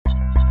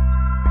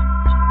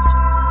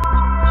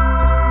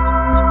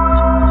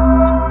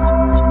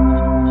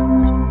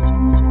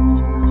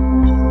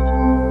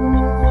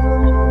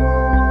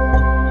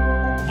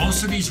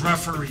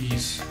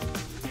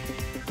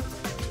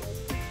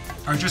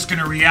are just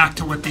going to react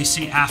to what they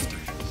see after.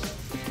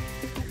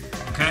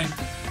 Okay?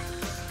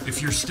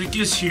 If your stick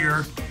is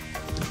here,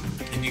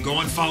 and you go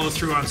and follow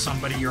through on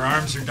somebody, your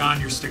arms are down,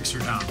 your sticks are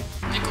down.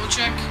 Nickel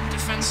check,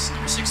 defense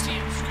number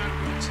 16,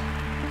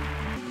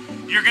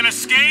 You're gonna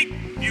skate,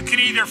 you can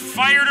either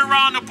fire it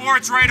around the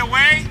boards right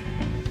away,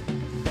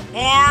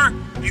 or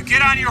you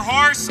get on your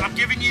horse, I'm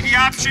giving you the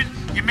option,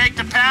 you make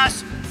the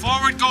pass,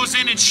 forward goes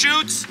in and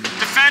shoots.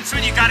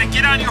 Defenseman, you gotta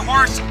get on your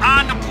horse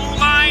on the blue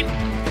line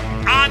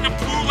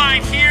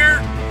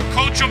here,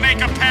 coach will make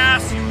a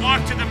pass, you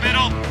walk to the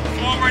middle,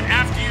 forward,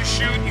 after you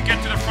shoot, you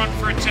get to the front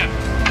for a tip.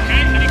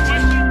 Okay, any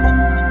questions?